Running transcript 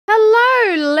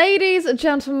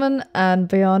gentlemen, and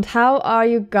beyond, how are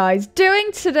you guys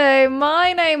doing today?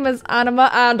 My name is Anima,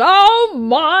 and oh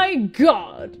my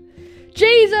god!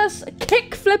 Jesus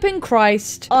kick-flipping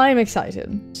Christ, I'm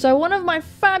excited. So one of my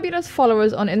fabulous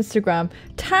followers on Instagram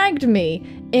tagged me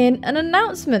in an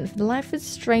announcement for the Life is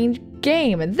Strange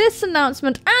game. And this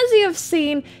announcement, as you have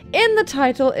seen in the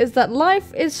title, is that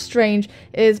Life is Strange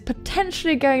is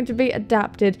potentially going to be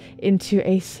adapted into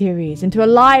a series, into a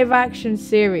live-action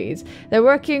series. They're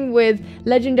working with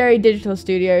Legendary Digital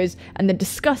Studios and they're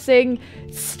discussing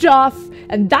stuff,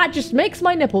 and that just makes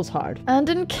my nipples hard. And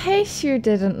in case you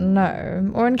didn't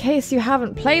know, or in case you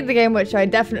haven't played the game, which I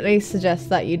definitely suggest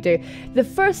that you do, the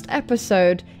first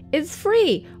episode is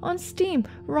free on Steam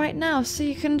right now, so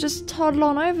you can just toddle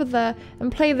on over there and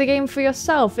play the game for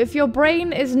yourself. If your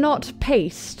brain is not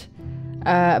paced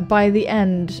by the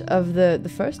end of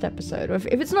the first episode, or if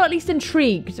it's not at least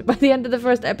intrigued by the end of the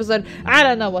first episode, I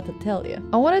don't know what to tell you.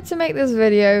 I wanted to make this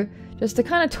video just to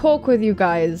kind of talk with you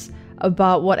guys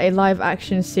about what a live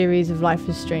action series of Life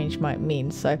is Strange might mean.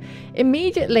 So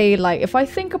immediately, like, if I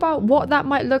think about what that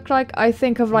might look like, I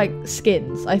think of like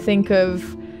skins. I think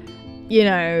of, you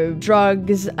know,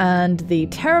 drugs and the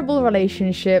terrible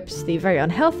relationships, the very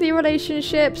unhealthy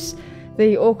relationships,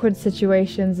 the awkward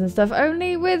situations and stuff,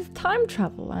 only with time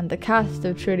travel and the cast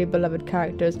of truly beloved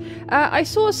characters. I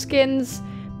saw skins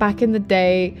back in the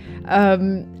day,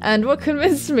 and what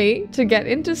convinced me to get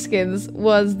into skins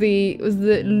was the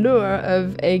lure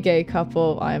of a gay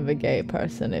couple. I am a gay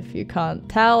person, if you can't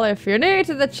tell. If you're new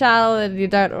to the channel and you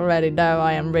don't already know,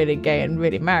 I am really gay and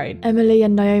really married. Emily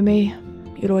and Naomi,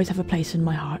 you'll always have a place in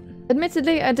my heart.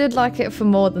 Admittedly, I did like it for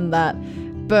more than that,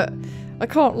 but I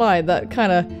can't lie, that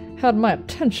kind of had my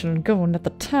attention going at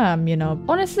the time, you know.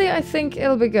 Honestly, I think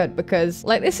it'll be good because,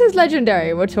 like, this is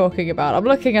Legendary we're talking about. I'm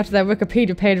looking at their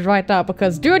Wikipedia page right now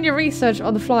because doing your research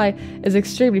on the fly is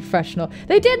extremely professional.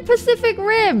 They did Pacific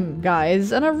Rim,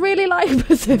 guys, and I really like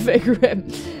Pacific Rim.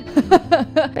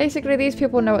 Basically, these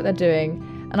people know what they're doing,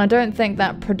 and I don't think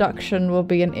that production will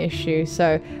be an issue,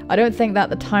 so I don't think that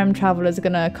the time travel is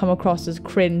gonna come across as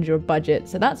cringe or budget,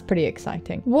 so that's pretty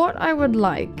exciting. What I would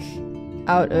like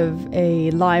out of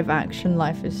a live action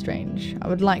Life is Strange, I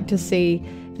would like to see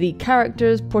the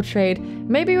characters portrayed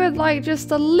maybe with like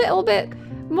just a little bit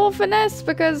more finesse,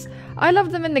 because I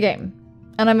love them in the game.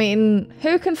 And I mean,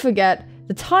 who can forget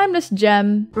the timeless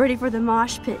gem? Ready for the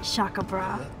mosh pit, Shaka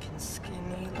Bra?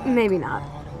 Maybe not.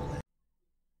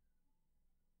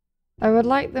 I would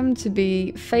like them to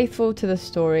be faithful to the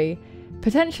story,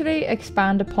 potentially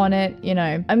expand upon it, you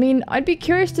know. I mean, I'd be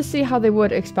curious to see how they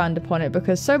would expand upon it,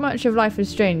 because so much of Life is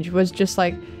Strange was just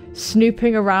like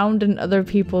snooping around in other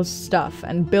people's stuff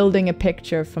and building a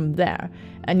picture from there.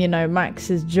 And, you know,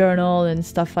 Max's journal and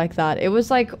stuff like that. It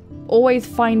was like always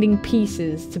finding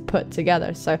pieces to put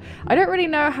together. So I don't really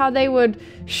know how they would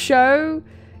show,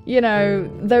 you know,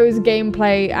 those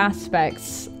gameplay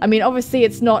aspects. I mean, obviously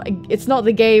it's not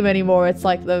the game anymore. It's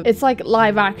like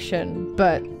live action,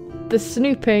 but the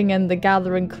snooping and the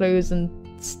gathering clues and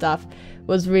stuff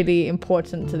was really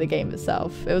important to the game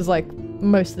itself. It was like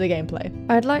most of the gameplay.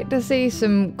 I'd like to see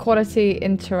some quality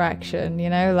interaction, you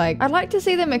know, like I'd like to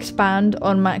see them expand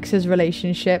on Max's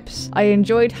relationships. I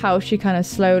enjoyed how she kind of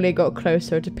slowly got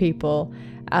closer to people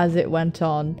as it went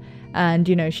on, and,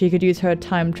 you know, she could use her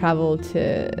time travel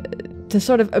to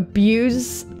sort of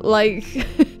abuse, like,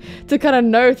 to kind of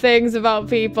know things about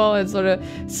people and sort of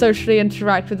socially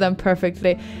interact with them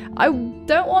perfectly. I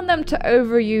don't want them to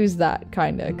overuse that,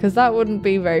 kind of, because that wouldn't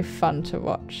be very fun to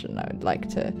watch, and I would like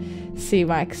to see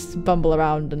Max bumble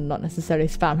around and not necessarily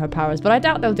spam her powers, but I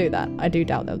doubt they'll do that. I do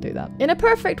doubt they'll do that. In a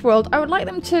perfect world, I would like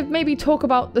them to maybe talk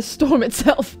about the storm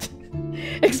itself.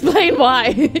 Explain why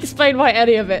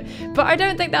any of it, but I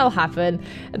don't think that'll happen.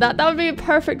 That would be a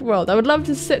perfect world. I would love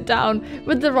to sit down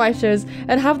with the writers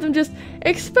and have them just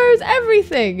expose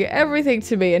everything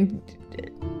to me, and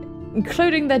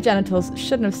including their genitals.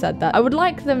 Shouldn't have said that. I would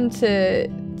like them to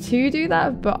do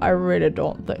that, but I really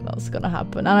don't think that's gonna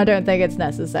happen, and I don't think it's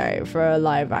necessary for a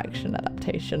live action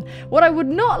adaptation. What I would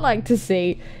not like to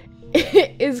see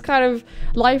is kind of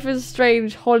Life is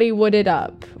Strange Hollywooded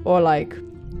up, or like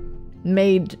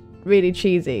made really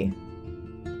cheesier.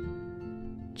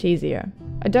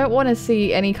 I don't want to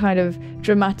see any kind of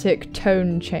dramatic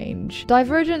tone change.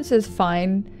 Divergence is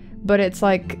fine, but it's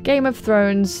like Game of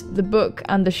Thrones, the book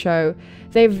and the show.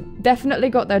 They've definitely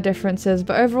got their differences,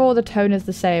 but overall the tone is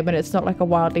the same, and it's not like a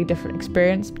wildly different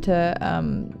experience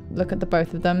to look at the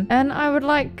both of them. And I would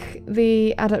like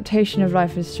the adaptation of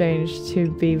Life is Strange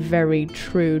to be very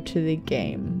true to the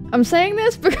game. I'm saying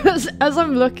this because as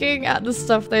I'm looking at the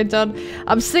stuff they've done,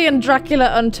 I'm seeing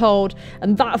Dracula Untold,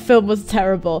 and that film was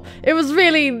terrible. It was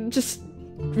really just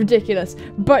ridiculous.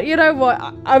 But you know what?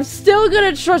 I'm still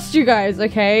gonna trust you guys,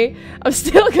 okay? I'm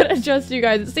still gonna trust you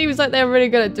guys. It seems like they're really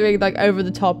good at doing like over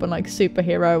the top and like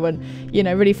superhero and, you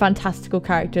know, really fantastical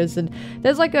characters. And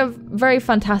there's like a very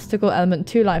fantastical element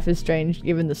to Life is Strange,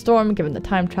 given the storm, given the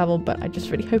time travel. But I just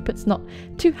really hope it's not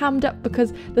too hammed up,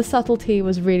 because the subtlety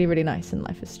was really, really nice in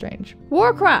Life is Strange.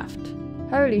 Warcraft.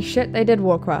 Holy shit, they did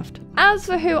Warcraft. As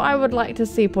for who I would like to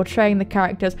see portraying the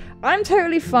characters, I'm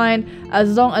totally fine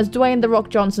as long as Dwayne "The Rock"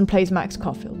 Johnson plays Max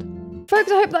Caulfield. Folks,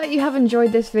 I hope that you have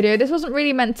enjoyed this video. This wasn't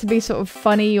really meant to be sort of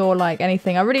funny or like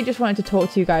anything. I really just wanted to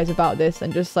talk to you guys about this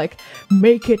and just like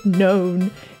make it known,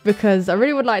 because I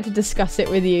really would like to discuss it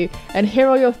with you and hear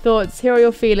all your thoughts, hear all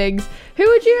your feelings. Who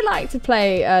would you like to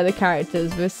play the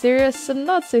characters? With serious and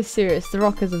not so serious. The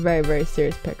Rock is a very, very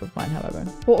serious pick of mine, however.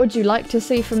 What would you like to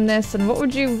see from this, and what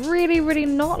would you really, really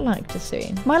not like to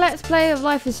see? My Let's Play of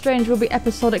Life is Strange will be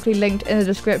episodically linked in the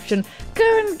description.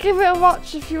 Go and give it a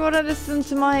watch if you want to listen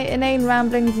to my inane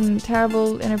ramblings and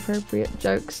terrible, inappropriate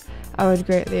jokes. I would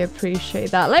greatly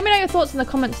appreciate that. Let me know your thoughts in the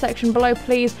comments section below,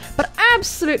 please. But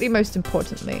absolutely most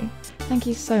importantly, thank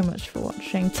you so much for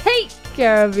watching. Take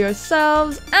care of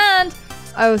yourselves, and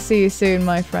I will see you soon,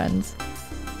 my friends.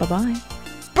 Bye-bye.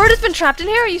 Bird has been trapped in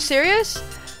here? Are you serious?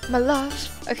 My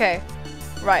love. Okay,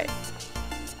 right.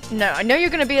 No, I know you're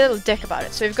gonna be a little dick about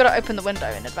it, so we've got to open the window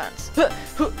in advance.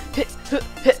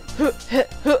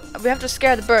 We have to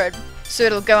scare the bird so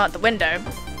it'll go out the window.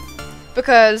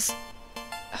 Because...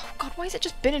 oh god, why has it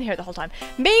just been in here the whole time?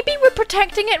 Maybe we're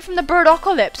protecting it from the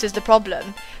bird-ocalypse is the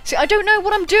problem. See, I don't know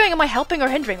what I'm doing. Am I helping or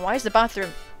hindering? Why is the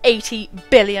bathroom 80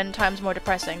 billion times more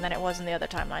depressing than it was in the other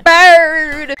timeline?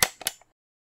 Bird!